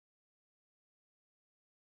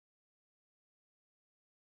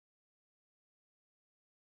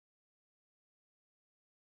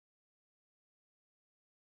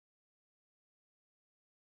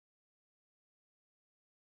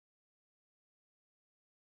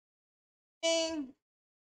Evening,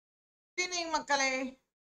 evening மக்களே.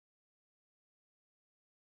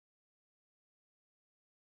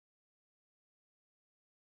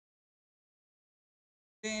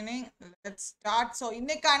 Evening, let's start. So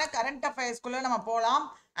இன்னைக்கான current அஃபேர்ஸ்குள்ள நம்ம போலாம்.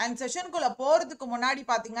 அண்ட் செஷனுக்குள்ள போறதுக்கு முன்னாடி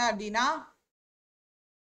பாத்தீங்க அப்படின்னா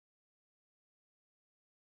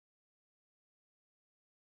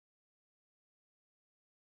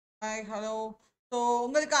ஹாய் ஹலோ. ஸோ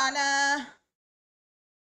உங்களுக்கான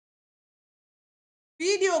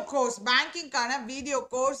வீடியோ கோர்ஸ் பேங்கிங்கான வீடியோ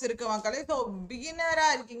கோர்ஸ் இருக்கு மக்களே. ஸோ பிகினரா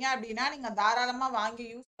இருக்கீங்க அப்படின்னா நீங்க தாராளமா வாங்கி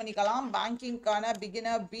யூஸ் பண்ணிக்கலாம். பேங்கிங்கான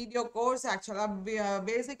பிகினர் வீடியோ கோர்ஸ் ஆக்சுவலா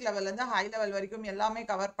பேசிக் லெவல்ல இருந்து ஹை லெவல் வரைக்கும் எல்லாமே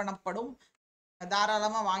கவர் பண்ணப்படும்.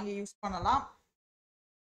 தாராளமா வாங்கி யூஸ் பண்ணலாம்.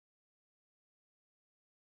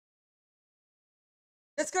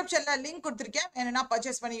 டிஸ்கிரிப்ஷன்ல லிங்க் கொடுத்துருக்கேன், வேணும்னா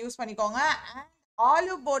பர்ச்சேஸ் பண்ணி யூஸ் பண்ணிக்கோங்க. அண்ட்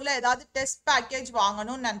ஆலிவ் போர்டில் ஏதாவது டெஸ்ட் பேக்கேஜ்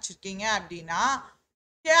வாங்கணும்னு நினச்சிருக்கீங்க அப்படின்னா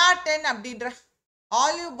KR10 அப்படின்ற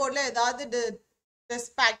ஆலிவ் போர்டில் ஏதாவது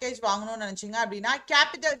டெஸ்ட் பேக்கேஜ் வாங்கணும்னு நினச்சிங்க அப்படின்னா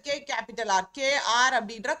கேபிட்டல் KR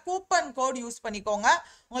அப்படின்ற கூப்பன் கோட் யூஸ் பண்ணிக்கோங்க.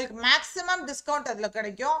 உங்களுக்கு மேக்ஸிமம் டிஸ்கவுண்ட் அதில்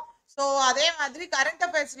கிடைக்கும். ஸோ அதே மாதிரி கரண்ட்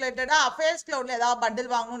அஃபேர்ஸ் ரிலேட்டடாக affairsCloudல ஏதாவது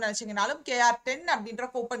பண்டில் வாங்கணும்னு நினச்சிங்கனாலும் KR10 அப்படின்ற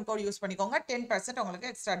கூப்பன் கோட் யூஸ் பண்ணிக்கோங்க. 10%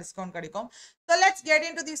 உங்களுக்கு எக்ஸ்ட்ரா டிஸ்கவுண்ட் கிடைக்கும். So let's get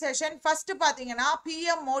in to the session. First பார்த்தீங்கன்னா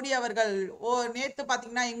PM மோடி அவர்கள் நேற்று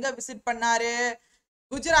பார்த்தீங்கன்னா எங்கே விசிட் பண்ணாரு?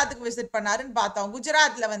 குஜராத்துக்கு விசிட் பண்ணாருன்னு பார்த்தோம்.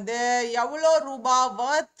 குஜராத்ல வந்து எவ்வளோ ரூபா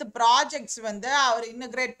வர்த் ப்ராஜெக்ட்ஸ் வந்து அவர்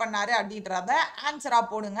இன்டகிரேட் பண்ணாரு அப்படின்றத ஆன்சரா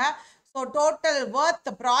போடுங்க. ஸோ டோட்டல் வர்த்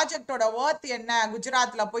ப்ராஜெக்டோட வர்த் என்ன,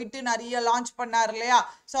 குஜராத்ல போயிட்டு நிறைய லான்ச் பண்ணார் இல்லையா,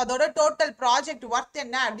 ஸோ அதோட டோட்டல் ப்ராஜெக்ட் வர்த்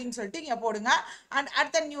என்ன அப்படின்னு சொல்லிட்டு இங்கே போடுங்க. அண்ட்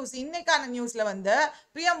அடுத்த நியூஸ், இன்னைக்கான நியூஸ்ல வந்து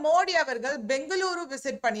PM மோடி அவர்கள் பெங்களூரு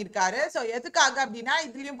விசிட் பண்ணியிருக்காரு. ஸோ எதுக்காக அப்படின்னா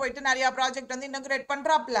இதுலயும் போயிட்டு நிறைய ப்ராஜெக்ட் வந்து இன்டகிரேட்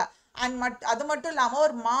பண்றாப்ல. அண்ட் அது மட்டும் இல்லாமல்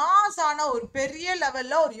ஒரு மாசான ஒரு பெரிய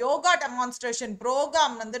லெவல்ல ஒரு யோகா டெமான்ஸ்ட்ரேஷன்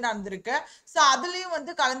ப்ரோக்ராம் வந்து நடந்திருக்கு. ஸோ அதுலயும்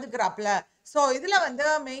வந்து கலந்துக்கிறாப்ல. ஸோ இதுல வந்து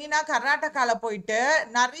மெயினா கர்நாடகால போயிட்டு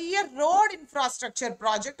நிறைய ரோடு இன்ஃப்ராஸ்ட்ரக்சர்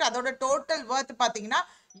ப்ராஜெக்ட், அதோட டோட்டல் வர்த் பாத்தீங்கன்னா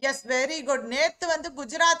எஸ் வெரி குட். நேத்து வந்து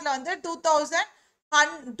குஜராத்ல வந்து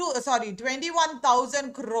 21,000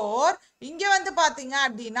 crore, இங்க வந்து பாத்தீங்க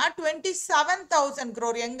அப்படின்னா 27,000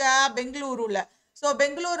 crore எங்க பெங்களூருல. ஸோ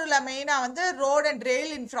பெங்களூருல மெயினா வந்து ரோட் அண்ட்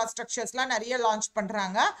ரயில் இன்ஃப்ராஸ்ட்ரக்சர்ஸ்லாம் நிறைய லான்ச்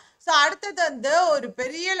பண்றாங்க. ஸோ அடுத்தது வந்து ஒரு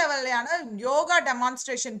பெரிய லெவலான யோகா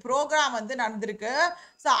டெமான்ஸ்ட்ரேஷன் ப்ரோக்ராம் வந்து நடந்திருக்கு.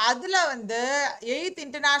 ஸோ அதுல வந்து 8th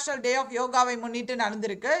இன்டர்நேஷனல் டே ஆஃப் யோகாவை முன்னிட்டு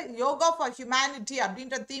நடந்திருக்கு. யோகா ஃபார் ஹியூமனிட்டி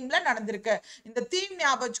அப்படின்ற தீம்ல நடந்திருக்கு. இந்த தீம்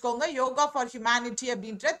ஞாபகம் வச்சுக்கோங்க, யோகா ஃபார் ஹியூமனிட்டி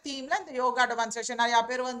அப்படின்ற தீம்ல இந்த யோகா டெமான்ஸ்ட்ரேஷன் நிறைய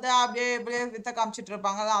பேர் வந்து அப்படியே வித்த காமிச்சிட்டு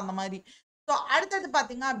இருப்பாங்களா அந்த மாதிரி. ஸோ அடுத்தது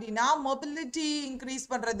பார்த்தீங்க அப்படின்னா மொபிலிட்டி இன்க்ரீஸ்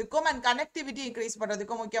பண்ணுறதுக்கும் அண்ட் கனெக்டிவிட்டி இன்க்ரீஸ்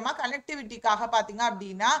பண்ணுறதுக்கும், முக்கியமாக கனெக்டிவிட்டிக்காக பார்த்தீங்க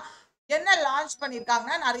அப்படின்னா என்ன லான்ச்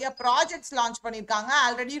பண்ணியிருக்காங்கன்னா நிறைய ப்ராஜெக்ட்ஸ் லான்ச் பண்ணியிருக்காங்க.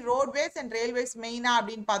 ஆல்ரெடி ரோட்வேஸ் அண்ட் ரயில்வேஸ் மெயினா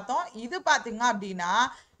அப்படின்னு பார்த்தோம். இது பார்த்தீங்க அப்படின்னா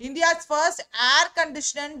இந்தியாஸ் ஃபர்ஸ்ட் ஏர்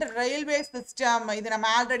கண்டிஷன்ட் ரயில்வே சிஸ்டம். இது நம்ம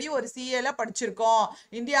ஆல்ரெடி ஒரு CAல படிச்சிருக்கோம்.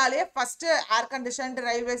 இந்தியாவிலேயே ஃபர்ஸ்ட் ஏர் கண்டிஷன்ட்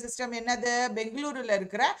ரயில்வே சிஸ்டம் என்னது? பெங்களூருல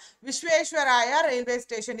இருக்கிற விஸ்வேஸ்வராயா ரயில்வே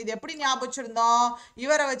ஸ்டேஷன். இது எப்படி ஞாபகம் வச்சிருந்தோம்?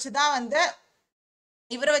 இவரை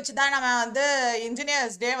வச்சுதான் நம்ம வந்து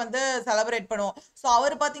இன்ஜினியர்ஸ் டே வந்து செலிப்ரேட் பண்ணுவோம். ஸோ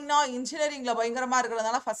அவர் பார்த்தீங்கன்னா இன்ஜினியரிங்ல பயங்கரமா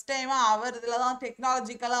இருக்கிறதுனால ஃபர்ஸ்ட் டைமா அவர் இதுல தான்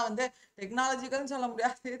டெக்னாலஜிக்கல்னு சொல்ல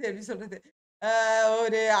முடியாது, எப்படி சொல்றது,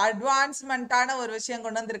 ஒரு அட்வான்ஸ்மெண்ட்டான ஒரு விஷயம்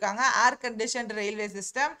கொண்டு வந்திருக்காங்க, ஏர் கண்டிஷன்ட் ரயில்வே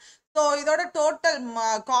சிஸ்டம். ஸோ இதோட டோட்டல்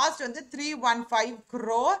காஸ்ட் வந்து 315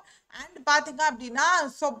 crore. அண்ட் பார்த்தீங்க அப்படின்னா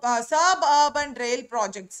சப் அர்பன் ரயில்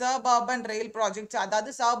ப்ராஜெக்ட், அதாவது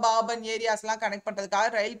சப் அர்பன் ஏரியாஸ்லாம் கனெக்ட் பண்ணுறதுக்காக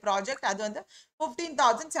ரயில் ப்ராஜெக்ட், அது வந்து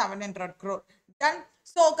 15,700 crore. டன்.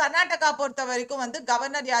 ஸோ கர்நாடகா பொறுத்த வரைக்கும் வந்து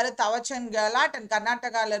கவர்னர் யாரு? தவர்சந்த் கெலாட். அண்ட்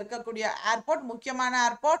கர்நாடகாவில் இருக்கக்கூடிய ஏர்போர்ட், முக்கியமான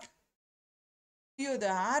ஏர்போர்ட் இது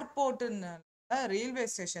ஏர்போர்ட்டுன்னு ரயில்வே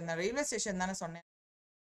ஸ்டேஷன் தானே சொன்னேன்.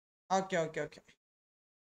 Okay.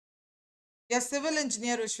 S, civil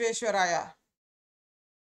engineer Visvesvaraya.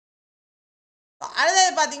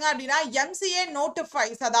 அடுத்தது பாத்தீங்க அப்படின்னா MCA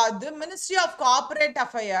நோட்டிஃபைஸ், அதாவது மினிஸ்ட்ரி ஆஃப் கார்பரேட்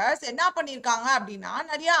அஃபேர்ஸ் என்ன பண்ணிருக்காங்க அப்படின்னா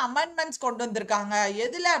நிறைய அமெண்ட்மெண்ட்ஸ் கொண்டு வந்திருக்காங்க.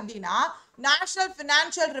 எதுல அப்படின்னா national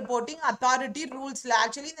financial reporting authority ரூல்ஸ்ல.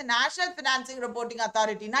 Actually இந்த நேஷனல் ஃபினான்சிங் ரிப்போர்ட்டிங்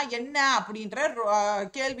அத்தாரிட்டினா என்ன அப்படின்ற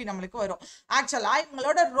கேள்வி நம்மளுக்கு வரும். ஆக்சுவலா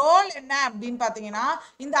இவங்களோட ரோல் என்ன அப்படின்னு பாத்தீங்கன்னா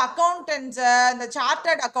இந்த அக்கௌண்டன்ஸ், இந்த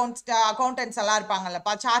சார்ட்டர்ட் அக்கௌண்டன்ஸ் எல்லாம்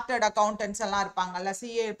இருப்பாங்கல்லப்பா, சார்ட்டர்ட் அக்கௌண்டன்ஸ் எல்லாம் இருப்பாங்கல்ல,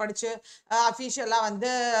 CA படிச்சு அஃபீஷியலா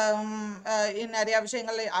வந்து நிறைய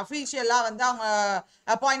விஷயங்கள் அஃபீஷியலா வந்து அவங்க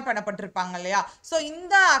அப்பாயிண்ட் பண்ணப்பட்டிருப்பாங்க இல்லையா. ஸோ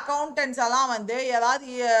இந்த அக்கௌண்டன்ஸ் எல்லாம் வந்து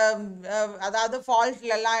அதாவது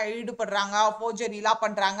ஃபால்ட்ல எல்லாம் ஈடுபடுறாங்க பண்றாங்க, ஃபோர்ஜரிலாம்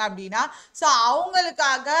பண்றாங்க அப்படின்னா ஸோ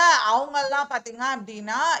அவங்களுக்காக அவங்கெல்லாம் பார்த்தீங்க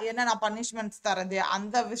அப்படின்னா என்னென்ன பனிஷ்மெண்ட்ஸ் தரது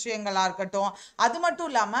அந்த விஷயங்களா இருக்கட்டும். அது மட்டும்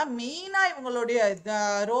இல்லாம மெயினா இவங்களுடைய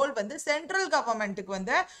ரோல் வந்து சென்ட்ரல் கவர்மெண்ட்டுக்கு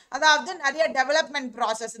வந்து அதாவது நிறைய டெவலப்மெண்ட்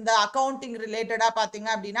ப்ராசஸ் இந்த அக்கவுண்டிங் ரிலேட்டடா பார்த்தீங்க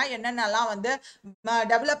அப்படின்னா என்னென்னலாம் வந்து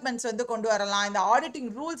டெவலப்மெண்ட்ஸ் வந்து கொண்டு வரலாம், இந்த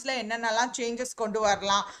ஆடிட்டிங் ரூல்ஸ்ல என்னென்னலாம் சேஞ்சஸ் கொண்டு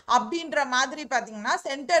வரலாம் அப்படின்ற மாதிரி பார்த்தீங்கன்னா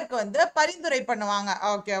சென்டருக்கு வந்து பரிந்துரை பண்ணுவாங்க.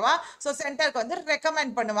 ஓகேவா? ஸோ சென்டருக்கு வந்து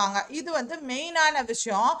ரெக்கமெண்ட் பண்ணுவாங்க. இது வந்து மெயினான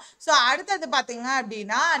விஷயம். ஸோ அடுத்தது பார்த்தீங்க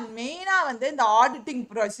அப்படின்னா மெயினாக வந்து இந்த ஆடிட்டிங்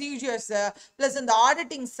ப்ரொசீஜர்ஸ் ப்ளஸ் இந்த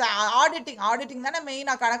ஆடிட்டிங் தானே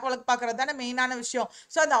மெயினாக கணக்கு வழக்கு பார்க்கறது தானே மெயினான விஷயம்.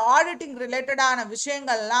 ஸோ அந்த ஆடிட்டிங் ரிலேட்டடான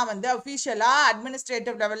விஷயங்கள்லாம் வந்து அஃபிஷியலாக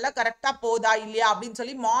அட்மினிஸ்ட்ரேட்டிவ் லெவலில் கரெக்டாக போதா இல்லையா அப்படின்னு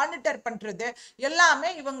சொல்லி மானிட்டர் பண்ணுறது எல்லாமே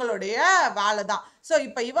இவங்களுடைய வேலை தான். ஸோ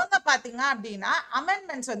இப்போ இவங்க பார்த்தீங்க அப்படின்னா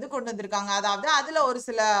அமெண்ட்மெண்ட்ஸ் வந்து கொண்டு வந்திருக்காங்க. அதாவது அதில் ஒரு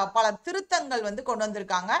சில பல திருத்தங்கள் வந்து கொண்டு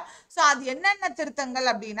வந்திருக்காங்க. ஸோ அது என்னென்ன திருத்தங்கள்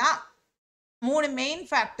அப்படின்னா 3 மெயின்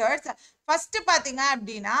ஃபேக்டர்ஸ். ஃபர்ஸ்ட் பார்த்தீங்க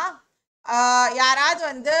அப்படின்னா யாராவது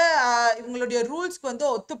வந்து இவங்களுடைய ரூல்ஸ்க்கு வந்து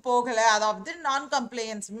ஒத்து போகலை, அதாவது நான்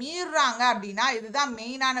கம்ப்ளையன்ஸ் மீறுறாங்க அப்படின்னா இதுதான்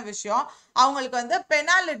மெயினான விஷயம். அவங்களுக்கு வந்து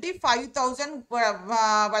பெனாலிட்டி 5000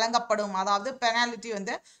 வழங்கப்படும். அதாவது பெனாலிட்டி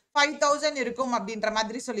வந்து 5000 இருக்கும் அப்படின்ற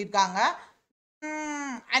மாதிரி சொல்லியிருக்காங்க.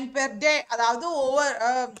 அண்ட் பெர் டே அதாவது ஓவர்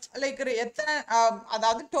லைக் எத்தனை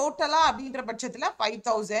அதாவது டோட்டலா அப்படின்ற பட்சத்துல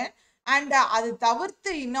 5000 அண்ட் அது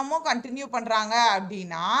தவிர்த்து இன்னமும் கண்டினியூ பண்றாங்க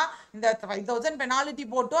அப்படின்னா இந்த 5000 பெனாலிட்டி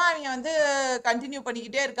போட்டும் அவங்க வந்து கண்டினியூ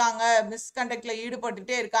பண்ணிக்கிட்டே இருக்காங்க, மிஸ்கண்டக்ட்ல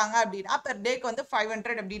ஈடுபட்டுட்டே இருக்காங்க அப்படின்னா பெர் டேக்கு வந்து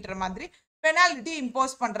 500 அப்படின்ற மாதிரி பெனாலிட்டி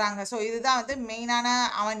இம்போஸ் பண்றாங்க. ஸோ இதுதான் வந்து மெயினான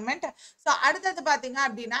அமெண்ட்மெண்ட். ஸோ அடுத்தது பார்த்தீங்க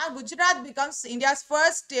அப்படின்னா Gujarat becomes India's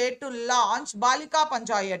first state to launch Baliga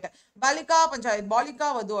panchayat. Baliga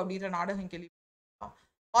வது அப்படின்ற நாடகம் கேள்வி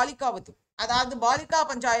பாலிகா வது அதாவது பாலிகா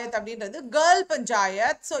பஞ்சாயத் அப்படின்றது கேர்ள்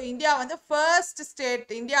பஞ்சாயத். ஸோ இந்தியா வந்து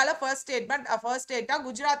இந்தியாவில் ஃபர்ஸ்ட் ஸ்டேட்டா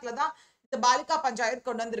குஜராத்ல தான் இந்த பாலிகா பஞ்சாயத்து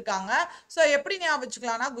கொண்டு வந்திருக்காங்க. ஸோ எப்படி ஞாபகம்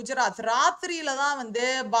வச்சுக்கலாம்னா குஜராத் ராத்திரியில தான் வந்து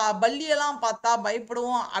பல்லியெல்லாம் பார்த்தா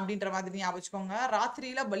பயப்படுவோம் அப்படின்ற மாதிரி ஞாபகம் வச்சுக்கோங்க.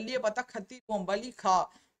 ராத்திரியில பல்லியை பார்த்தா கத்திக்குவோம், பல்லிகா.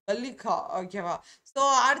 ஓகேவா? ஸோ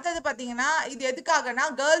அடுத்தது பார்த்தீங்கன்னா இது எதுக்காகனா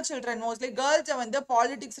கேர்ள் சில்ட்ரன் மோஸ்ட்லி கேர்ள்ஸை வந்து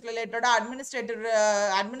பாலிடிக்ஸ் ரிலேட்டடாக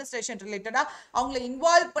அட்மினிஸ்ட்ரேஷன் ரிலேட்டடாக அவங்கள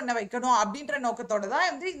இன்வால்வ் பண்ண வைக்கணும் அப்படின்ற நோக்கத்தோட தான்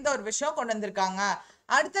வந்து இந்த ஒரு விஷயம் கொண்டு வந்திருக்காங்க.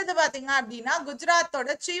 அடுத்தது பார்த்தீங்க அப்படின்னா குஜராத்தோட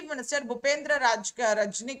chief minister Bhupendra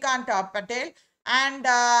Rajinikanth Patel and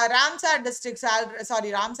Ramsar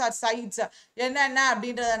sides என்னென்ன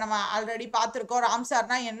அப்படின்றத நம்ம ஆல்ரெடி பார்த்துருக்கோம்.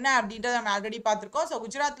 ராம்சார்னா என்ன அப்படின்றத நம்ம ஆல்ரெடி பார்த்துருக்கோம். ஸோ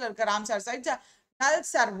குஜராத்தில் இருக்க ராம்சார் சைட்ஸ்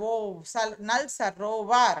நல்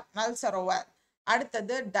சரோவர்.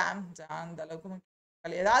 அடுத்தது டேம். அந்த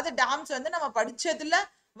அளவுக்கு ஏதாவது டேம்ஸ் வந்து நம்ம படிச்சதுல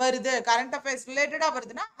வருது, கரண்ட் அஃபேர்ஸ் ரிலேட்டடா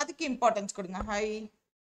வருதுன்னா அதுக்கு இம்பார்ட்டன்ஸ் கொடுங்க. High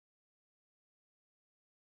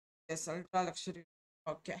ultra luxury.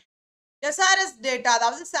 Okay. SRS data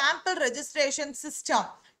அதாவது சாம்பிள் ரெஜிஸ்ட்ரேஷன் சிஸ்டம்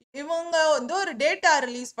இவங்க வந்து ஒரு டேட்டா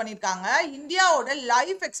ரிலீஸ் பண்ணியிருக்காங்க. இந்தியாவோட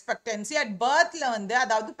லைஃப் எக்ஸ்பெக்டன்சி அட் பர்த்ல வந்து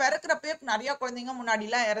அதாவது பிறக்கிறப்பே நிறைய குழந்தைங்க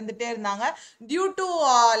முன்னாடிலாம் இறந்துட்டே இருந்தாங்க due to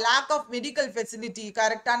lack of medical facility,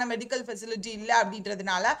 கரெக்டான மெடிக்கல் ஃபெசிலிட்டி இல்லை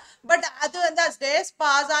அப்படின்றதுனால. பட் அது வந்து டேஸ்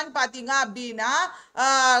பாஸ் ஆன்னு பார்த்தீங்க அப்படின்னா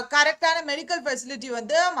கரெக்டான மெடிக்கல் ஃபெசிலிட்டி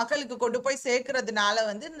வந்து மக்களுக்கு கொண்டு போய் சேர்க்கறதுனால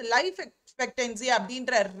வந்து லைஃப் எக்ஸ்பெக்டன்சி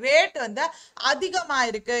அப்படின்ற ரேட் வந்து அதிகமாக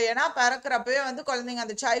இருக்கு. ஏன்னா பிறக்கிறப்பவே வந்து குழந்தைங்க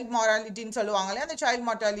அந்த சைல்ட் மார்டாலிட்டின்னு சொல்லுவாங்களே அந்த சைல்ட்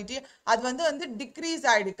மார்டாலிட்டி அது வந்து டிக்ரீஸ்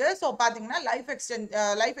ஆயிடுக்கு. ஸோ பார்த்தீங்கன்னா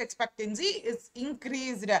life expectancy is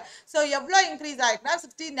increased. So எவ்வளோ இன்க்ரீஸ் ஆயிருக்குன்னா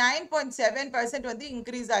 69.7% வந்து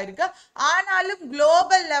இன்க்ரீஸ் ஆயிருக்கு. ஆனாலும்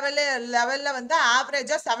குளோபல் லெவலில் வந்து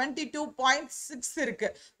ஆவரேஜா 72.6 இருக்கு.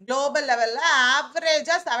 குளோபல் லெவலில்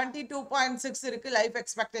ஆவரேஜா 72.6 இருக்கு லைஃப்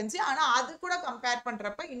எக்ஸ்பெக்டன்சி. ஆனால் அது கூட கம்பேர்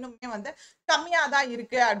பண்றப்ப இன்னுமே வந்து கம்மியாக தான்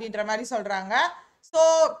இருக்கு அப்படின்ற மாதிரி சொல்றாங்க. ஸோ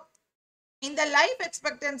இந்த லைஃப்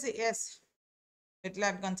எக்ஸ்பெக்டன்சி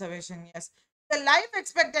கன்சர்வேஷன் இந்த லைஃப்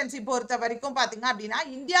எக்ஸ்பெக்டன்சி பொறுத்த வரைக்கும் பாத்தீங்க அப்படின்னா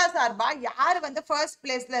இந்தியா சார்பா யார் வந்து ஃபர்ஸ்ட்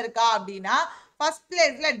பிளேஸ்ல இருக்கா அப்படின்னா ஃபர்ஸ்ட்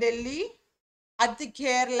பிளேஸ்ல டெல்லி, அடுத்து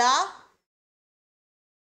கேரளா,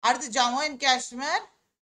 அடுத்து ஜம்மு அண்ட் காஷ்மீர்,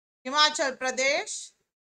 ஹிமாச்சல் பிரதேஷ்,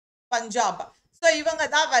 பஞ்சாப். ஸோ இவங்க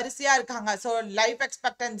தான் வரிசையா இருக்காங்க. ஸோ லைஃப்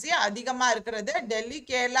எக்ஸ்பெக்டன்சி அதிகமா இருக்கிறது டெல்லி,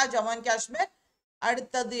 கேரளா, ஜம்மு அண்ட் காஷ்மீர்,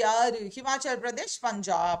 அடுத்தது யாரு ஹிமாச்சல் பிரதேஷ்,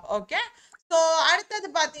 பஞ்சாப். ஓகே. ஸோ அடுத்தது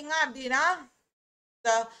பாத்தீங்க அப்படின்னா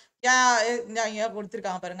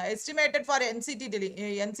கொடுத்துருக்காங்க பாருங்க எஸ்டிமேட்டட் ஃபார் என்சிடி டெல்லி.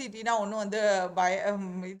 என்சிடினா ஒன்றும் வந்து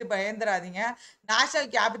இது பயந்துராதீங்க, நேஷனல்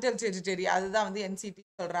கேபிட்டல் டெரிட்டரி அதுதான் வந்து என்சிடி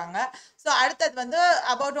சொல்றாங்க. ஸோ அடுத்தது வந்து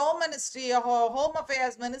about home ministry, home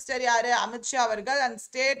affairs minister யாரு அமித்ஷா அவர்கள் அண்ட்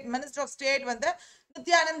மினிஸ்டர் ஆஃப் ஸ்டேட் வந்து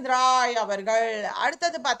நித்யானந்த் ராய் அவர்கள்.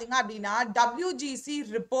 அடுத்தது பாத்தீங்க அப்படின்னா WGC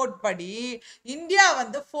ரிப்போர்ட் படி இந்தியா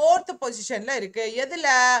வந்து 4th பொசிஷன்ல இருக்கு. எதுல?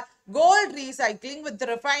 Gold recycling with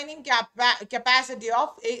refining capacity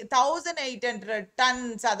of 1800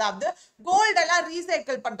 tons. அதாவது கோல்ட் எல்லாம்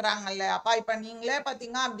ரீசைக்கிள் பண்றாங்கல்ல அப்பா. இப்ப நீங்களே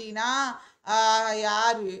பாத்தீங்க அப்படின்னா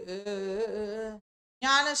யாரு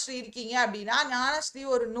ஞானஸ்ரீ இருக்கீங்க அப்படின்னா, ஞானஸ்ரீ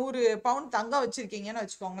ஒரு 100 பவுண்ட் தங்கம் வச்சிருக்கீங்கன்னு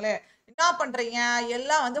வச்சுக்கோங்களேன். என்ன பண்றீங்க?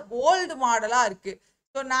 எல்லாம் வந்து ஓல்டு மாடலா இருக்கு.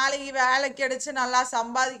 ஸோ நாளைக்கு வேலை கிடைச்சு நல்லா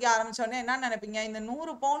சம்பாதிக்க ஆரம்பிச்சோடனே என்ன நினைப்பீங்க? இந்த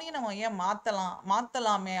 100 பவுனையும் நம்ம ஏன்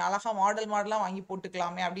மாத்தலாமே, அழகா மாடலா வாங்கி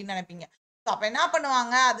போட்டுக்கலாமே அப்படின்னு நினைப்பீங்க. ஸோ அப்ப என்ன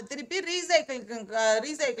பண்ணுவாங்க? அது திருப்பி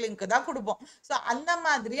ரீசைக்கிளிங்க்கு தான் கொடுப்போம். ஸோ அந்த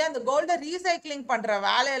மாதிரி அந்த கோல்டை ரீசைக்கிளிங் பண்ற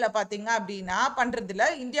வேலையில பாத்தீங்க அப்படின்னா பண்றதுல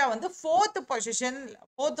இந்தியா வந்து 4th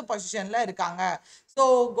பொசிஷன்ல இருக்காங்க. ஸோ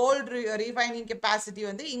கோல்டு ரீஃபைனிங் கெப்பாசிட்டி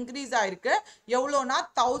வந்து இன்க்ரீஸ் ஆயிருக்கு. எவ்வளோனா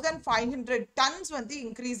 1500 டன்ஸ் வந்து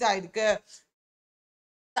இன்க்ரீஸ் ஆயிருக்கு.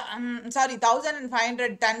 சாரி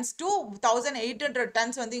 1500 tons to 1800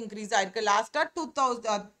 tons வந்து இன்க்ரீஸ் ஆயிருக்கு. லாஸ்டா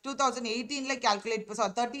 2018ல கால்குலேட்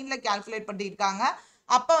 13ல கால்குலேட் பண்ணிருக்காங்க.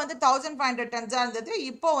 அப்ப வந்து 1500 tons இருந்தது.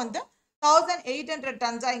 இப்போ வந்து 1800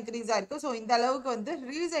 tons இன்க்ரீஸ் ஆயிருக்கு. ஸோ இந்த அளவுக்கு வந்து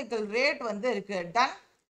ரீசைக்கிள் ரேட் வந்து இருக்கு. டன்.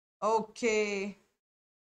 ஓகே.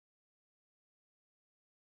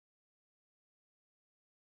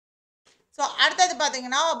 ஸோ அடுத்தது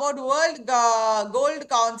பார்த்தீங்கன்னா about world gold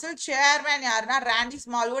council chairman யாருன்னா ராண்டி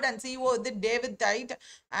ஸ்மால்வுட் அண்ட் சிஓ வந்து David tight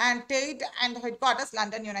and head quarters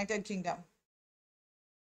London United kingdom.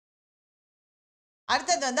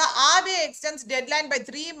 அடுத்தது வந்து RBI extends deadline by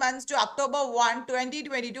 3 months to October 1,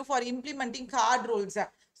 2022 for implementing card rules.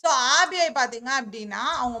 So RBI பார்த்தீங்க அப்படின்னா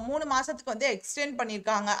அவங்க 3 மாசத்துக்கு வந்து எக்ஸ்டெண்ட்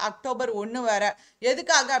பண்ணியிருக்காங்க அக்டோபர் 1 வரை.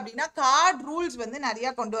 எதுக்காக அப்படின்னா கார்டு ரூல்ஸ் வந்து நிறைய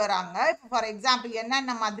கொண்டு வராங்க. இப்போ ஃபார் எக்ஸாம்பிள்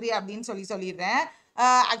என்னென்ன மாதிரி அப்படின்னு சொல்லிடுறேன்.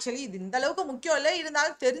 ஆக்சுவலி இது இந்த அளவுக்கு முக்கியம் இல்லை,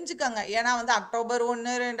 இருந்தாலும் தெரிஞ்சுக்கோங்க. ஏன்னா வந்து அக்டோபர் 1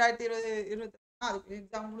 2020 அதுக்கு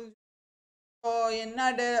எக்ஸாம் முடிஞ்சு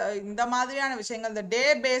இந்த மாதிரியான விஷயங்கள் இந்த டே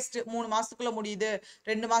பேஸ்ட் 3 மாசத்துக்குள்ள முடியுது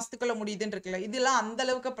 2 மாசத்துக்குள்ள முடியுதுன்னு இருக்குல்ல, இதெல்லாம் அந்த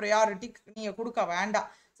அளவுக்கு ப்ரையாரிட்டி நீங்க கொடுக்க வேண்டாம்.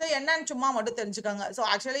 ஸோ என்னன்னு சும்மா மட்டும் தெரிஞ்சுக்கோங்க. ஸோ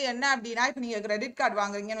ஆக்சுவலி என்ன அப்படின்னா இப்போ நீங்க கிரெடிட் கார்டு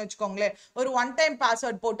வாங்குறீங்கன்னு வச்சுக்கோங்களேன், ஒரு 1 டைம்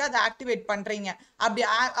பாஸ்வேர்ட் போட்டு அதை ஆக்டிவேட் பண்றீங்க. அப்படி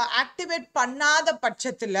ஆக்டிவேட் பண்ணாத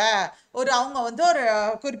பட்சத்துல அவங்க வந்து ஒரு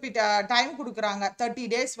குறிப்பிட்ட டைம் கொடுக்குறாங்க. 30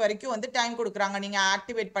 days வரைக்கும் வந்து டைம் கொடுக்குறாங்க. நீங்க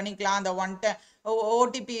ஆக்டிவேட் பண்ணிக்கலாம். அந்த 1 டைம்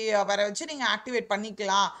ஓடிபி வர வச்சு நீங்க ஆக்டிவேட்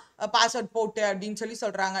பண்ணிக்கலாம் பாஸ்வேர்ட் போட்டு அப்படின்னு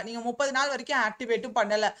சொல்றாங்க. நீங்க 30 நாள் வரைக்கும் ஆக்டிவேட்டும்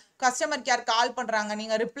பண்ணல, கஸ்டமர் கேர் கால் பண்றாங்க,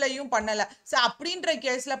 நீங்க ரிப்ளையும் பண்ணல. ஸோ அப்படின்ற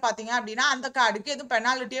கேஸ்ல பாத்தீங்க அப்படின்னா அந்த கார்டுக்கு எதுவும்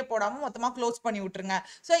பெனால்ட்டியே போடாம மொத்தமா க்ளோஸ் பண்ணி விட்டுருங்க.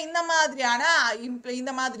 ஸோ இந்த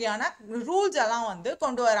மாதிரியான ரூல்ஸ் எல்லாம் வந்து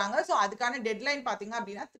கொண்டு வராங்க. ஸோ அதுக்கான டெட்லைன் பாத்தீங்க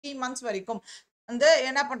அப்படின்னா 3 months வரைக்கும் வந்து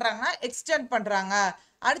என்ன பண்றாங்கன்னா எக்ஸ்டெண்ட் பண்றாங்க.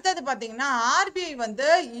 அடுத்தது பாத்தீங்கன்னா RBI வந்து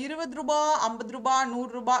 20 ரூபாய், 50 ரூபாய்,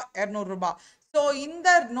 100 ரூபாய், 200 ரூபாய் ஸோ இந்த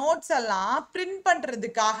நோட்ஸ் எல்லாம் பிரிண்ட்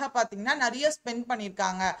பண்றதுக்காக பாத்தீங்கன்னா நிறைய ஸ்பெண்ட்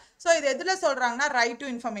பண்ணிருக்காங்க. ஸோ இது எதுல சொல்றாங்கன்னா ரைட் டு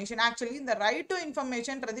இன்ஃபர்மேஷன். ஆக்சுவலி இந்த ரைட் டு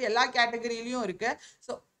இன்ஃபர்மேஷன்ன்றது எல்லா கேட்டகரியிலயும் இருக்கு.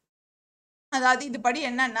 ஸோ அதாவது இது படி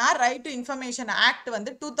என்னன்னா ரைட் டு இன்ஃபர்மேஷன் ஆக்ட்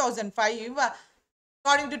வந்து 2005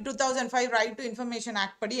 according to 2005 right to information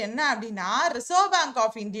act படி என்ன அப்படின்னா ரிசர்வ் பேங்க்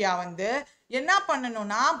ஆஃப் இந்தியா வந்து என்ன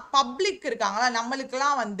பண்ணணும்னா பப்ளிக் இருக்காங்களா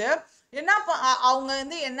நம்மளுக்கெல்லாம் வந்து என்ன அவங்க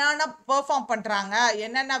வந்து என்னென்ன பெர்ஃபார்ம் பண்றாங்க,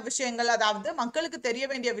 என்னென்ன விஷயங்கள், அதாவது மக்களுக்கு தெரிய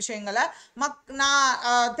வேண்டிய விஷயங்களை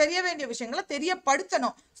தெரிய வேண்டிய விஷயங்களை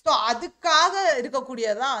தெரியப்படுத்தணும். ஸோ அதுக்காக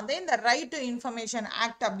இருக்கக்கூடியதான் வந்து இந்த ரைட் டு இன்ஃபர்மேஷன்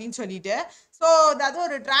ஆக்ட் அப்படின்னு சொல்லிட்டு. ஸோ அதாவது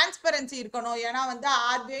ஒரு டிரான்ஸ்பரன்சி இருக்கணும். ஏன்னா வந்து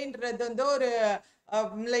RBIன்றது வந்து ஒரு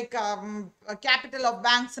லைக் கேபிட்டல் ஆஃப்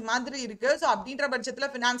பேங்க்ஸ் மாதிரி இருக்கு. ஸோ அப்படின்ற பட்சத்துல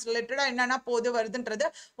ஃபினான்ஸ் ரிலேட்டடா என்னென்ன போது வருதுன்றது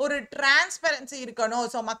ஒரு டிரான்ஸ்பரன்சி இருக்கணும்.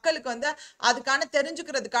 ஸோ மக்களுக்கு வந்து அதுக்கான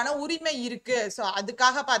தெரிஞ்சுக்கிறதுக்கான உரிமை இருக்கு. ஸோ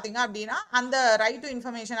அதுக்காக பாத்தீங்க அப்படின்னா அந்த ரைட் டு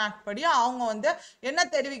இன்ஃபர்மேஷன் ஆக்ட் படி அவங்க வந்து என்ன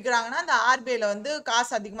தெரிவிக்கிறாங்கன்னா இந்த RBIல வந்து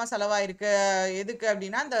காசு அதிகமா செலவாயிருக்கு எதுக்கு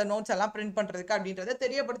அப்படின்னா இந்த நோட்ஸ் எல்லாம் பிரிண்ட் பண்றதுக்கு அப்படின்றத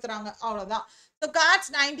தெரியப்படுத்துறாங்க. அவ்வளவுதான். ஸோ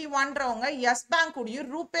கார்ட்ஸ் 91றவங்க எஸ் பேங்க் கூடயும்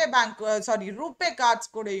ரூபே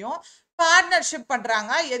கார்ட்ஸ் கூடயும் பார்ட்னர்ஷிப்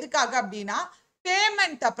பண்றாங்க. எதுக்காக அப்படின்னா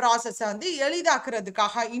பேமெண்ட் ப்ராசஸை வந்து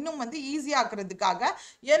எளிதாக்குறதுக்காக, இன்னும் வந்து ஈஸியாக்குறதுக்காக.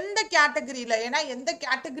 எந்த கேட்டகரியில, ஏன்னா எந்த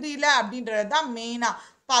கேட்டகரியில அப்படின்றது தான் மெயினா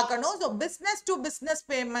பார்க்கணும். So business to business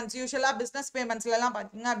payments, யூஸ்வலா பிஸ்னஸ் பேமெண்ட்ஸ்ல எல்லாம்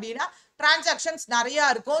பார்த்தீங்க அப்படின்னா டிரான்சாக்ஷன்ஸ்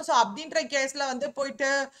நிறைய இருக்கும். ஸோ அப்படின்ற கேஸ்ல வந்து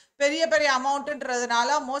போயிட்டு பெரிய பெரிய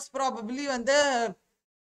அமௌண்ட்ன்றதுனால மோஸ்ட் ப்ராபபிளி வந்து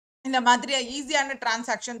இந்த மாதிரி ஈஸியான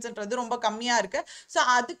டிரான்சாக்ஷன்ஸ்ன்றது ரொம்ப கம்மியா இருக்கு. ஸோ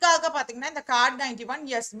அதுக்காக பாத்தீங்கன்னா இந்த card 91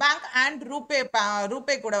 S bank and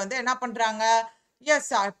RuPay கூட வந்து என்ன பண்றாங்க,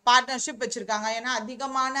 எஸ் பார்ட்னர்ஷிப் வச்சிருக்காங்க. ஏன்னா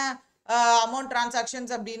அதிகமான அமௌண்ட்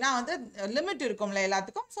டிரான்சாக்ஷன்ஸ் அப்படின்னா வந்து லிமிட் இருக்கும்ல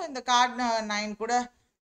எல்லாத்துக்கும். ஸோ இந்த கார்ட் 9 கூட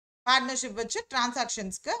பார்ட்னர்ஷிப் வச்சு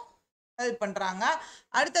டிரான்சாக்ஷன்ஸ்க்கு ஹெல்ப் பண்றாங்க.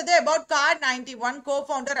 அடுத்தது about card 91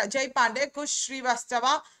 co-founder Ajay Pandey, Kush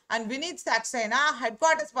Srivastava and Vinit Saxena.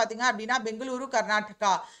 Headquarters பாத்தீங்க அப்படின்னா Bengaluru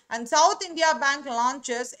Karnataka. And South India Bank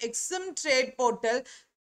launches EXIM trade portal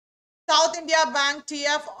South India Bank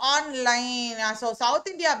TF online. So South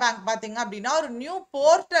India Bank பாத்தீங்க அப்படின்னா ஒரு new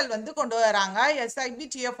portal வந்து கொண்டு வராங்க SIB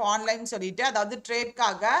TF online சொல்லிட்டு, அதாவது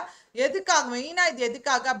ட்ரேட்காக. எதுக்காக மெயினா இது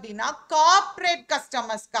எதுக்காக அப்படின்னா கார்ப்பரேட்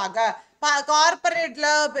கஸ்டமர்ஸ்க்காக. கார்பரேட்ல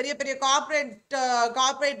பெரிய பெரிய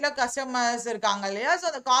கார்பரேட்ல கஸ்டமர்ஸ் இருக்காங்க இல்லையா, ஸோ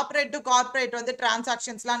அந்த கார்பரேட் டு கார்பரேட் வந்து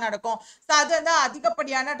டிரான்சாக்ஷன்ஸ்லாம் நடக்கும். ஸோ அது வந்து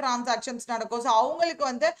அதிகப்படியான டிரான்சாக்ஷன்ஸ் நடக்கும். ஸோ அவங்களுக்கு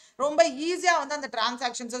வந்து ரொம்ப ஈஸியா வந்து அந்த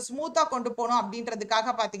டிரான்சாக்ஷன்ஸை ஸ்மூத்தா கொண்டு போகணும்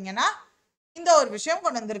அப்படின்றதுக்காக பாத்தீங்கன்னா இந்த ஒரு விஷயம்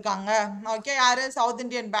கொண்டு வந்திருக்காங்க. ஓகே, யாரு சவுத்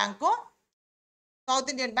இந்தியன்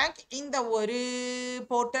பேங்க் இந்த ஒரு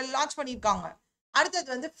போர்ட்டல் லான்ச் பண்ணியிருக்காங்க. அடுத்தது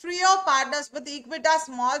வந்து Frio partners with Equita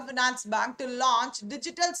Small Finance Bank to launch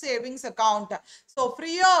digital savings account. So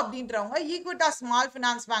Frio அப்படின்றவங்க Equita Small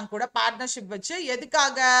Finance Bank கூட பார்ட்னர்ஷிப் வச்சு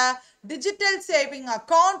எதுக்காக டிஜிட்டல் சேவிங்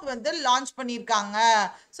அக்கவுண்ட் வந்து லான்ச் பண்ணியிருக்காங்க.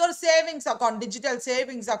 So savings account, digital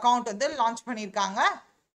savings account வந்து லான்ச் பண்ணியிருக்காங்க.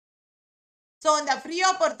 ஸோ இந்த Frio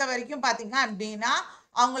பொறுத்த வரைக்கும் பார்த்தீங்க அப்படின்னா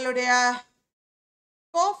அவங்களுடைய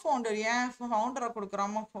கோஃபவுண்டர், ஏன் ஃபவுண்டரை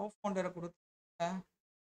கொடுக்குறாமோ கோஃபவுண்டரை கொடுத்து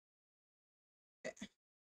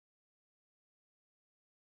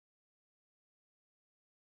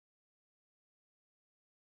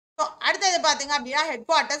அடுத்தது பாத்தீங்க அப்படின்னா head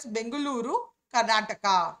quarters Bengaluru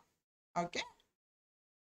Karnataka. Okay,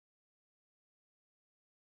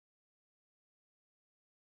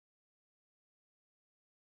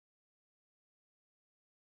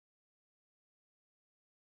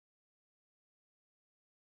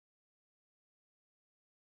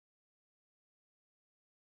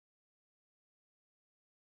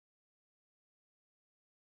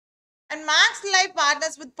 and Max Life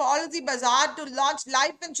partners with Policy Bazaar to launch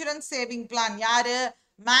life insurance saving plan. யாரு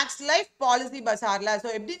மேக்ஸ் லைஃப் பாலிசி பசார்ல. ஸோ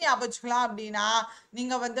எப்படி ஞாபகம் வச்சுக்கலாம் அப்படின்னா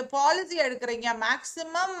நீங்க வந்து பாலிசி எடுக்கிறீங்க,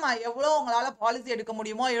 மேக்சிமம் எவ்வளோ உங்களால பாலிசி எடுக்க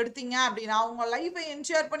முடியுமோ எடுத்தீங்க அப்படின்னா உங்க லைஃபை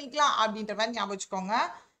இன்ஷூர் பண்ணிக்கலாம் அப்படின்ற மாதிரி ஞாபகம் வச்சுக்கோங்க.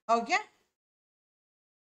 ஓகே,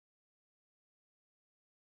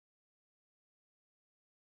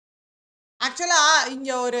 ஆக்சுவலா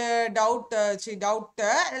இங்க ஒரு doubt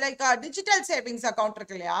like digital savings account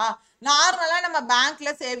இருக்கு இல்லையா, நார்மலா நம்ம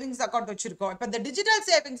பேங்க்ல சேவிங்ஸ் அக்கௌண்ட் வச்சிருக்கோம். இப்ப இந்த டிஜிட்டல்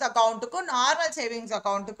சேவிங்ஸ் அக்கௌண்ட்டுக்கும் நார்மல் சேவிங்ஸ்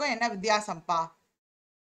அக்கௌண்ட்டுக்கும் என்ன வித்தியாசம்ப்பா?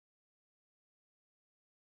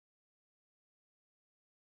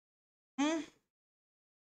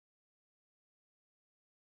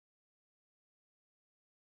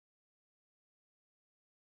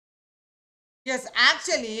 எஸ்,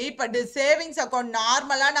 ஆக்சுவலி இப்போ சேவிங்ஸ் அக்கௌண்ட்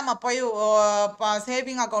நார்மலாக நம்ம போய்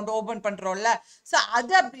சேவிங் அக்கௌண்ட் ஓப்பன் பண்ணுறோம்ல, ஸோ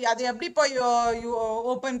அது எப்படி போய்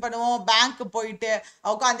ஓப்பன் பண்ணுவோம்? பேங்க்கு போயிட்டு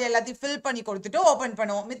உட்காந்து எல்லாத்தையும் ஃபில் பண்ணி கொடுத்துட்டு ஓப்பன்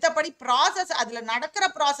பண்ணுவோம். மித்தபடி ப்ராசஸ் அதில் நடக்கிற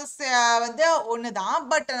ப்ராசஸ் வந்து ஒன்று தான்,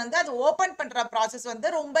 பட் வந்து அது ஓப்பன் பண்ணுற ப்ராசஸ்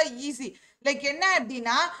வந்து ரொம்ப ஈஸி. லைக் என்ன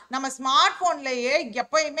அப்படின்னா நம்ம ஸ்மார்ட் போன்லயே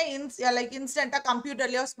எப்பயுமே லைக் இன்ஸ்டன்டா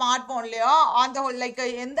கம்ப்யூட்டர்லயோ ஸ்மார்ட் போன்லயோ அந்த லைக்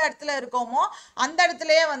எந்த இடத்துல இருக்கோமோ அந்த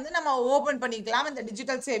இடத்துலயே வந்து நம்ம ஓபன் பண்ணிக்கலாம் இந்த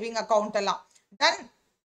டிஜிட்டல் சேவிங் அக்கவுண்ட் எல்லாம். டன்.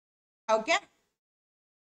 ஓகே,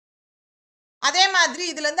 அதே மாதிரி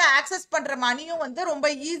இதுல இருந்து ஆக்சஸ் பண்ற மணியும் வந்து ரொம்ப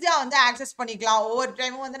ஈஸியா வந்து ஆக்சஸ் பண்ணிக்கலாம். ஒவ்வொரு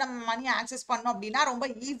டைமும் வந்து நம்ம மணி ஆக்சஸ் பண்ணோம் அப்படின்னா ரொம்ப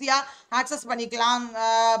ஈஸியா ஆக்சஸ் பண்ணிக்கலாம்.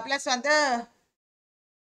 பிளஸ் வந்து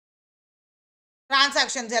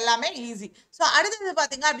டிரான்சாக்ஷன்ஸ் எல்லாமே ஈஸி. ஸோ அடுத்தது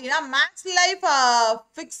பார்த்தீங்க அப்படின்னா maths life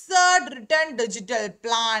fixed return digital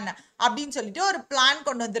plan அப்படின்னு சொல்லிட்டு ஒரு பிளான்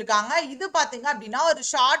கொண்டு வந்திருக்காங்க. இது பார்த்தீங்க அப்படின்னா ஒரு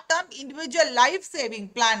short term individual life saving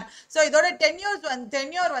plan. So இதோட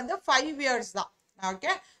டென்யூர் வந்து 5 years தான்.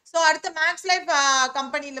 ஓகே, ஸோ அடுத்த மேக்ஸ் லைஃப்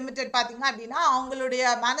கம்பெனி லிமிடெட் பார்த்தீங்க அப்படின்னா அவங்களுடைய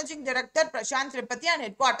managing director Prashanth Tripathi and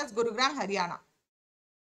head quarters Gurugram Haryana.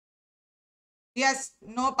 S,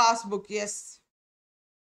 no passbook. S,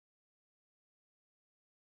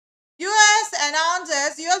 US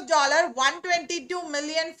announces $122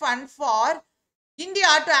 million fund for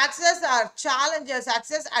India to address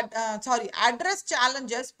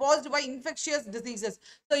challenges posed by infectious diseases.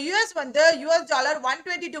 So US வந்து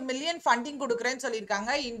 $122 million funding கொடுக்குறேன்னு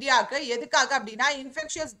சொல்லியிருக்காங்க இந்தியாவுக்கு. எதுக்காக அப்படின்னா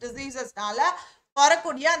இன்ஃபெக்ஷியஸ் டிசீசஸ்னால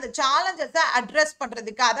வரக்கூடிய அந்த சேலஞ்சஸை அட்ரஸ்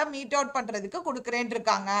பண்றதுக்கு, அதை மீட் அவுட் பண்றதுக்கு கொடுக்குறேன்னு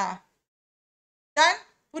இருக்காங்க. டன்,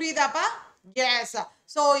 புரியுதாப்பா? எஸ்.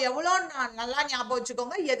 ஸோ எவ்வளோ நல்லா ஞாபகம்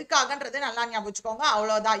வச்சுக்கோங்க, எதுக்காகன்றது நல்லா ஞாபகம் வச்சுக்கோங்க.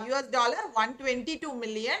 அவ்வளோதான். $122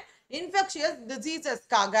 million இன்ஃபெக்ஷியஸ்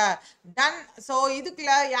டிசீசஸ்க்காக. டன். ஸோ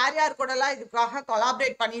இதுக்குள்ள யார் யார் கூடலாம் இதுக்காக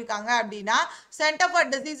கொலாபரேட் பண்ணியிருக்காங்க அப்படின்னா centre for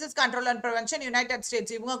diseases control and prevention United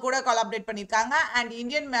states இவங்க கூட கொலாபரேட் பண்ணியிருக்காங்க. And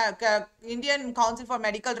Indian council for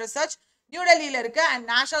medical research new டெல்லியில் இருக்கு, and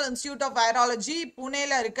national institute of virology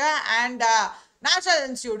புனேல இருக்கு, and national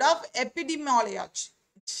institute of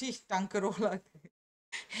எபிடிமியாலஜி டங்கரோலா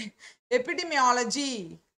எபிடிமியாலஜி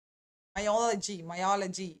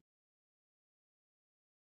மயாலஜி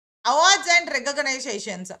awards and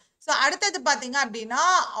recognitions. So அடுத்தது பார்த்தீங்க அப்படின்னா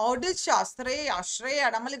ஒடிஷா ஸ்ரேயா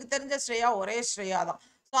நம்மளுக்கு தெரிஞ்ச ஸ்ரேயா ஒரே ஸ்ரேயா தான்.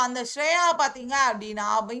 ஸோ அந்த ஸ்ரேயா பார்த்தீங்க அப்படின்னா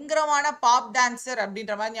பயங்கரமான பாப் டான்சர்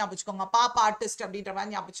அப்படின்ற மாதிரி ஞாபகம், பாப் ஆர்டிஸ்ட் அப்படின்ற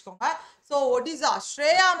மாதிரி ஞாபகம். ஸோ ஒடிசா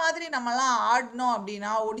ஸ்ரேயா மாதிரி நம்மலாம் ஆடணும்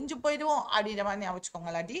அப்படின்னா ஒடிஞ்சு போயிடுவோம் அப்படின்ற மாதிரி ஞாபகம்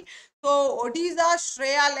இல்லாட்டி. So Odisha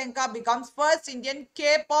Shreya Lanka becomes first Indian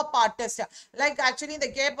kebab artist. Like actually இந்த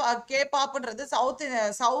கேபாப்ன்றது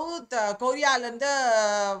சவுத்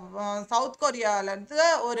கொரியாலேருந்து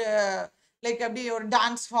ஒரு லைக் எப்படி ஒரு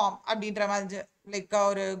டான்ஸ் ஃபார்ம் அப்படின்ற மாதிரி, லைக்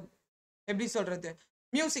ஒரு எப்படி சொல்றது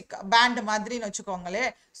மியூசிக் பேண்ட் மாதிரின்னு வச்சுக்கோங்களே.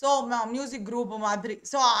 ஸோ மியூசிக் குரூப் மாதிரி.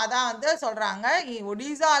 ஸோ அதான் வந்து சொல்றாங்க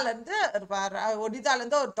ஒடிசாலேருந்து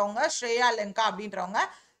ஒருத்தவங்க ஸ்ரேயா லங்கா அப்படின்றவங்க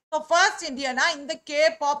ஸோ ஃபர்ஸ்ட் இந்தியனா இந்த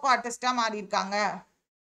கேபாப் ஆர்டிஸ்டா மாறி இருக்காங்க.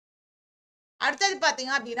 அடுத்தது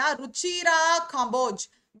பார்த்தீங்க அப்படின்னா Ruchira Kamboj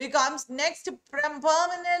becomes next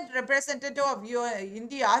permanent representative of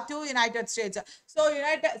India to United States. So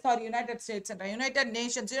United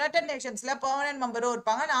Nationsல permanent மெம்பரும்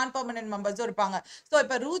இருப்பாங்க, நான் permanent மெம்பர்ஸும் இருப்பாங்க. ஸோ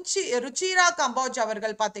இப்போ ருச்சிரா கம்போஜ்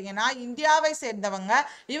அவர்கள் பார்த்தீங்கன்னா இந்தியாவை சேர்ந்தவங்க.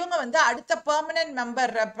 இவங்க வந்து அடுத்த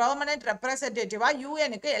பெர்மனன்ட் ரெப்ரசன்டேட்டிவா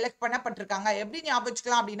யூஎனுக்கு எலெக்ட் பண்ணப்பட்டிருக்காங்க. எப்படி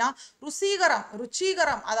ஞாபகம் அப்படின்னா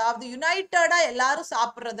ருச்சிகரம் அதாவது யுனைட்டடா எல்லாரும்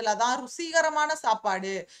சாப்பிட்றதுல தான் ருசிகரமான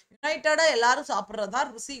சாப்பாடு, யுனைட்டடா எல்லாரும் சாப்பிட்றது தான்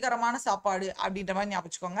ருசிகரமான சாப்பாடு அப்படின்ற மாதிரி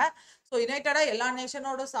ஞாபகம். ஸோ யுனைட்டடா எல்லா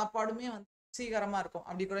நேஷனோட சாப்பாடுமே வந்து ருசிகரமா இருக்கும்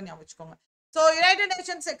அப்படி கூட ஞாபகம். So United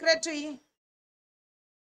nation secretary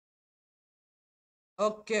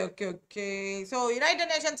okay so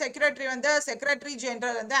United nation secretary வந்து செக்ரட்டரி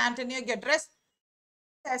ஜெனரல் வந்து ஆண்டனியோ கெட்ரஸ்.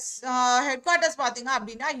 ஹெட் குவார்ட்டர்ஸ் பார்த்தீங்க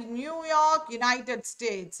அப்படின்னா நியூயார்க் யுனைடெட்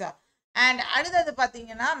ஸ்டேட்ஸ். அண்ட் அடுத்தது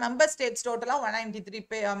பார்த்தீங்கன்னா மெம்பர் ஸ்டேட்ஸ் டோட்டலாக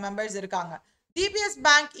 193 மெம்பர்ஸ் இருக்காங்க. DBS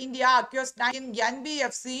Bank India accused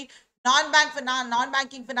NBFC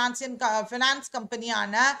non-banking finance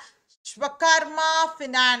கம்பெனியான ஸ்வகர்மா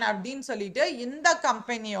ஃபினான் அப்படின்னு சொல்லிட்டு இந்த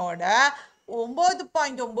கம்பெனியோட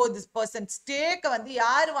 9.9% ஸ்டேக் வந்து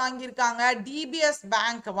யார் வாங்கியிருக்காங்க? டிபிஎஸ்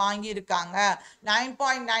பேங்க் வாங்கியிருக்காங்க.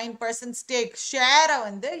 9.9% ஸ்டேக் ஷேரை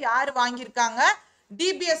வந்து யார் வாங்கியிருக்காங்க?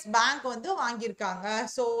 டிபிஎஸ் பேங்க் வந்து வாங்கியிருக்காங்க.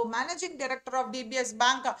 So managing director of DPS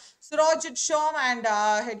bank சுரோஜித் Shome and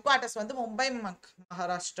head quarters வந்து Mumbai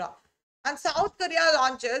Maharashtra. And south Korea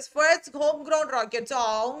launches first home ground rocket. So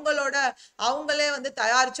அவங்களே வந்து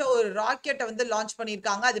தயாரிச்ச ஒரு ராக்கெட்டை வந்து லான்ச்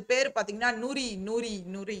பண்ணியிருக்காங்க. அது பேர் பார்த்தீங்கன்னா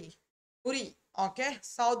நுரி. Okay,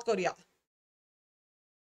 south Korea.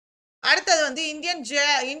 அடுத்தது வந்து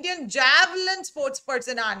Indian javelin sports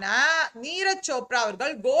பர்சனான Neeraj Chopra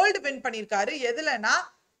அவர்கள் கோல்டு வின் பண்ணியிருக்காரு. எதுலன்னா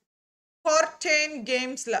ஃபோர்டேன்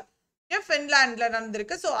கேம்ஸ்ல ஃபின்லாண்ட்ல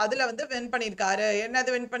நடந்திருக்கு. ஸோ அதுல வந்து வின் பண்ணியிருக்காரு.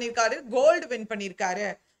 என்னது வின் பண்ணியிருக்காரு? கோல்டு வின் பண்ணியிருக்காரு.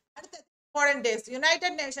 அடுத்தது important days.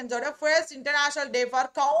 United நேஷன்ஸோட first international day for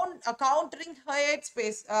countering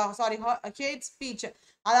hate speech.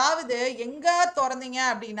 அதாவது எங்க திறந்தீங்க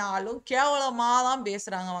அப்படின்னாலும் கேவலமா தான்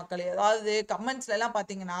பேசுறாங்க மக்களே. அதாவது கமெண்ட்ஸ்ல எல்லாம்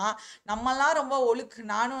பாத்தீங்கன்னா நம்மலாம் ரொம்ப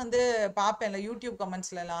நானும் வந்து பார்ப்பேன்ல யூடியூப்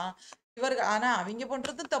கமெண்ட்ஸ்ல எல்லாம் இவருக்கு. ஆனா அவங்க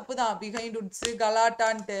பண்றது தப்புதான். பிஹைண்ட் உட்ஸ்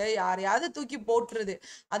கலாட்டான்ட்டு யாரையாவது தூக்கி போட்டுருது.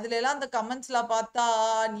 அதுல எல்லாம் அந்த கமெண்ட்ஸ்ல பார்த்தா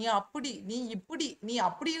நீ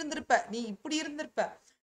அப்படி இருந்திருப்ப.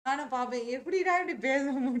 நானும் பார்ப்பேன், எப்படிடா இப்படி பேச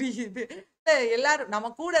முடியுது? எல்லாரும் நம்ம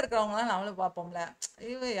கூட இருக்கிறவங்களாம் நம்மளும் பார்ப்போம்ல,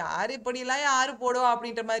 யாரு இப்படிலாம் யாரு போடுவா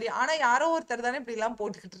அப்படின்ற மாதிரி. ஆனா யாரோ ஒருத்தர் தானே இப்படி எல்லாம்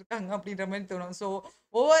போட்டுக்கிட்டு இருக்காங்க அப்படின்ற மாதிரி தோணும். ஸோ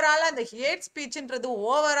ஓவரால் அந்த ஹேட் ஸ்பீச்ன்றது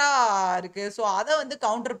ஓவரா இருக்கு. ஸோ அதை வந்து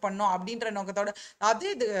கவுண்டர் பண்ணும் அப்படின்ற நோக்கத்தோட, அது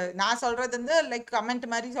இது நான் சொல்றது வந்து லைக் கமெண்ட்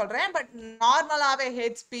மாதிரி சொல்றேன். பட் நார்மலாவே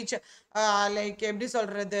ஹேட் ஸ்பீச் லைக் எப்படி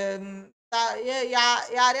சொல்றது,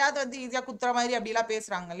 யாரையாவது வந்து ஈஸியா குத்துற மாதிரி அப்படிலாம்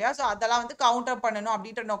பேசுறாங்க இல்லையா? ஸோ அதெல்லாம் வந்து கவுண்டர் பண்ணணும்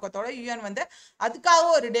அப்படின்ற நோக்கத்தோட யூஎன் வந்து அதுக்காக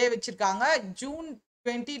ஒரு டே வச்சிருக்காங்க, ஜூன்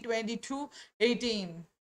 2022 18.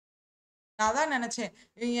 நான் தான் நினைச்சேன்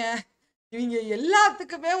இவங்க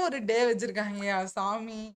எல்லாத்துக்குமே ஒரு டே வச்சிருக்காங்க இல்லையா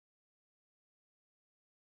சாமி.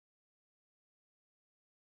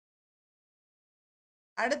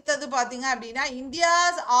 அடுத்தது பாத்தீங்க அப்படின்னா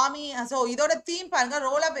இந்தியாஸ் ஆர்மி. ஸோ இதோட தீம் பாருங்க,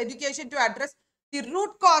 role of education to address the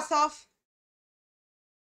root cause of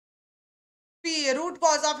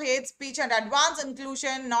hate speech and advance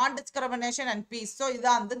inclusion, non-discrimination and peace. So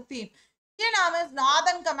இதான் the theme. Indian Army's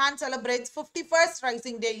Northern Command celebrates 51st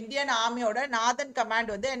Rising Day. Indian Army ஓட Northern Command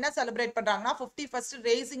வந்து என்ன celebrate பண்றாங்கன்னா 51st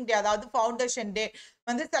Rising Day, அதாவது foundation டே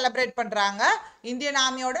வந்து celebrate பண்றாங்க. Indian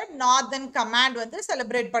ஆர்மியோட Northern Command வந்து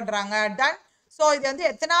celebrate பண்றாங்க. டன். ஸோ இது வந்து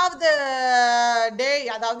எத்தனாவது டே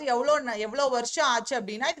அதாவது எவ்வளோ வருஷம் ஆச்சு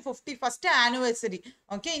அப்படின்னா இது 51st anniversary.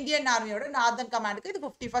 Okay, Indian ஆர்மியோட northern கமாண்டுக்கு இது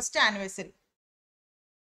 51st ஆனிவர்சரி.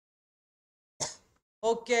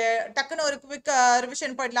 ஓகே, டக்குன்னு ஒரு குவிக்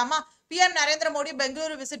ரிவிஷன் போயிடலாமா? பிஎம் நரேந்திர மோடி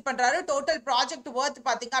பெங்களூரு விசிட் பண்றாரு. டோட்டல் ப்ராஜெக்ட் ஒர்த்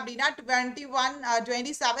பாத்தீங்க அப்படின்னா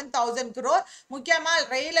 27,000 crore. முக்கியமா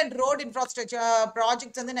ரயில் அண்ட் ரோட் இன்ஃப்ராஸ்ட்ரக்சர்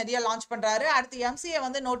ப்ராஜெக்ட்ஸ் வந்து நிறைய லான்ச் பண்றாரு. அடுத்து எம்சிஏ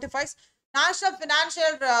வந்து notifies national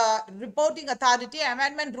financial reporting authority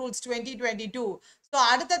amendment rules 2022. So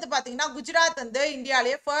அடுத்தது பார்த்தீங்கன்னா குஜராத் வந்து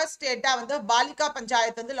இந்தியாவிலேயே ஃபர்ஸ்ட் ஸ்டேட்டா வந்து பாலிகா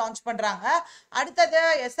பஞ்சாயத்து வந்து லான்ச் பண்றாங்க. அடுத்தது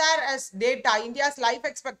SRS data India's life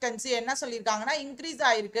expectancy என்ன சொல்லியிருக்காங்கன்னா இன்க்ரீஸ்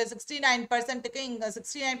ஆயிருக்கு 69%க்கு இங்க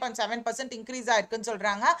 69.7% இன்க்ரீஸ் ஆயிருக்குன்னு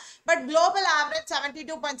சொல்றாங்க. பட் குளோபல் ஆவரேஜ்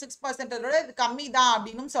 72.6% இது கம்மி தான்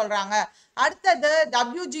அப்படின்னு சொல்றாங்க. அடுத்தது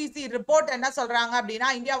WGC ரிப்போர்ட் என்ன சொல்றாங்க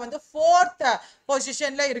அப்படின்னா இந்தியா வந்து 4th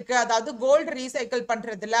பொசிஷன்ல இருக்கு. அதாவது கோல்டு ரீசைக்கிள்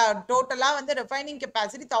பண்றதுல டோட்டலா வந்து ரிஃபைனிங்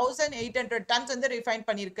கெப்பாசிட்டி 1800 டன்ஸ் வந்து ரிஃபைன்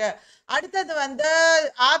பண்ணிருக்கு. அடுத்தது வந்து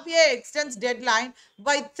RBI extends deadline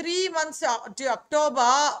by 3 months to October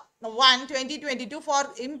 1, 2022 for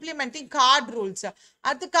implementing card rules.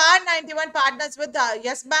 அடுத்து card 91 partners with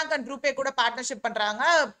S bank and RuPay கூட பார்ட்னர்ஷிப் பண்றாங்க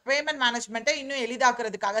பேமெண்ட் மேனேஜ்மெண்ட்டை இன்னும்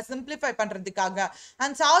எளிதாக்குறதுக்காக, சிம்பிளிஃபை பண்றதுக்காக.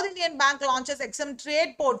 And south Indian bank launches exam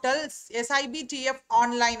trade portal SIBTF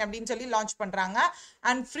online அப்படின்னு சொல்லி லான்ச் பண்றாங்க.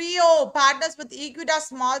 And ஃப்ரீயோ partners with ஈக்விட்டா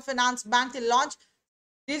small finance bank launch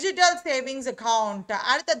digital savings account.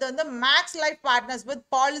 அடுத்தது வந்து maths life partners with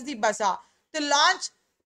policy பஸா to launch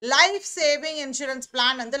life saving insurance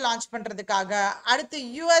plan வந்து launch பண்றதுக்காக. அடுத்து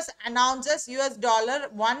US announces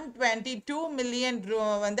 $122 million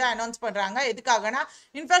வந்து announce பண்றாங்க. எதுக்காகனா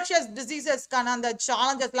இன்ஃபெக்ஷியஸ் டிசீசஸ்க்கான அந்த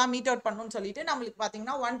சேலஞ்சஸ்லாம் மீட் அவுட் பண்ணணும்னு சொல்லிட்டு நம்மளுக்கு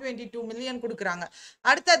பாத்தீங்கன்னா 122 மில்லியன் கொடுக்குறாங்க.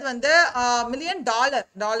 அடுத்தது வந்து மில்லியன்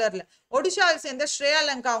டாலர்ல ஒடிஷாவை சேர்ந்த ஸ்ரேயா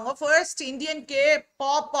லங்கா அவங்க ஃபர்ஸ்ட் இந்தியன்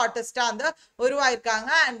பாப் ஆர்டிஸ்டா வந்து உருவாயிருக்காங்க.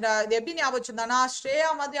 அண்ட் இது எப்படி ஞாபகம் வச்சிருந்தோம்னா ஸ்ரேயா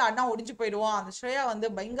மாதிரி ஆடினா ஒடிஞ்சு போயிடுவோம், அந்த ஸ்ரேயா வந்து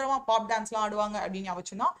பயங்கரமா பாப் டான்ஸ்லாம் ஆடுவாங்க அப்படின்னு ஞாபகம்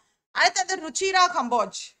வச்சிருந்தோம். அடுத்தது Ruchira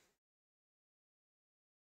Kamboj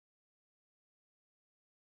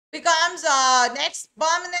becomes next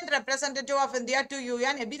permanent representative of India to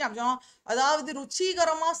UN. எப்படி நம்புறோம்? அதாவது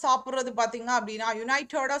ருச்சிகரமா சாப்பிடுறது பாத்தீங்க அப்படின்னா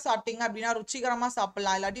யுனைடெடா சாப்பிட்டீங்க அப்படின்னா ருச்சிகரமா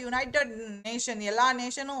சாப்பிடலாம். இல்லாட்டி யுனைடெட் நேஷன் எல்லா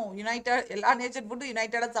நேஷனும் எல்லா நேஷன் ஃபுட்டும்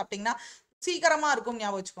யுனைடெடா சாப்பிட்டீங்கன்னா சீக்கிரமா இருக்கும்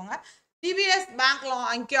ஞாபகம் வச்சுக்கோங்க. TBS Bank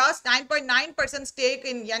incurs 9.9% stake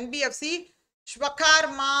in NBFC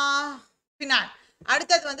Shwakarma Finance.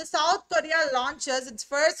 அடுத்தது வந்து south Korea launches it's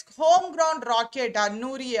first home ground rocket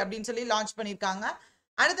Nouri அப்படின்னு சொல்லி லான்ச் பண்ணியிருக்காங்க.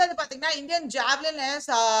 அடுத்தது பாத்தீங்கன்னா Indian javelin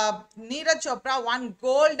Neeraj Chopra one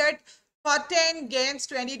gold at Curtain Games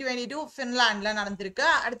 2022 ஃபின்லாண்ட்ல நடந்திருக்கு.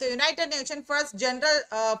 அடுத்து United nation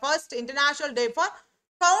first international day for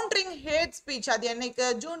countering hate speech அது என்னைக்கு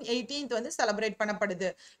ஜூன் 18th வந்து செலிப்ரேட்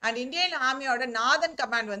பண்ணப்படுது. அண்ட் இந்தியன் ஆர்மியோட நார்தன்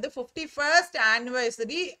கமாண்ட் வந்து 51st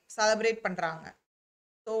ஆனிவர்சரி செலிப்ரேட் பண்றாங்க.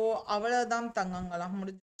 ஸோ அவ்வளவுதான் தங்கங்களாம்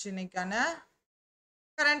முடிஞ்சிச்சு இன்னைக்கான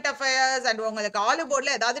கரண்ட் அஃபேர்ஸ். அண்ட் உங்களுக்கு ஆலிவ்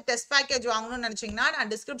போர்டில் ஏதாவது டெஸ்ட் பேக்கேஜ் வாங்கணும்னு நினைச்சீங்கன்னா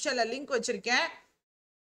நான் டிஸ்கிரிப்ஷன்ல லிங்க் வச்சிருக்கேன்.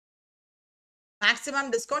 மேக்ஸிமம்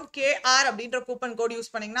டிஸ்கவுண்ட் KR அப்படின்ற கூப்பன் கோட்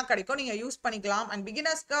யூஸ் பண்ணீங்கன்னா கிடைக்கும், நீங்க யூஸ் பண்ணிக்கலாம். அண்ட்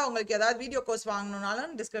பிகினர்ஸ்க்கு உங்களுக்கு ஏதாவது வீடியோ கோர்ஸ்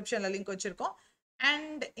வாங்கணும்னாலும் டிஸ்கிரிப்ஷன்ல லிங்க் வச்சிருக்கோம்.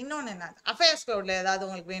 அண்ட் இன்னொன்று என்ன affairsCloudல ஏதாவது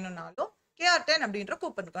உங்களுக்கு வேணும்னாலும் KR10 அப்படின்ற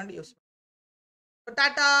கூப்பன் கோட் யூஸ் பண்ணுங்க.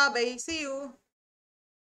 Tata bye, see you.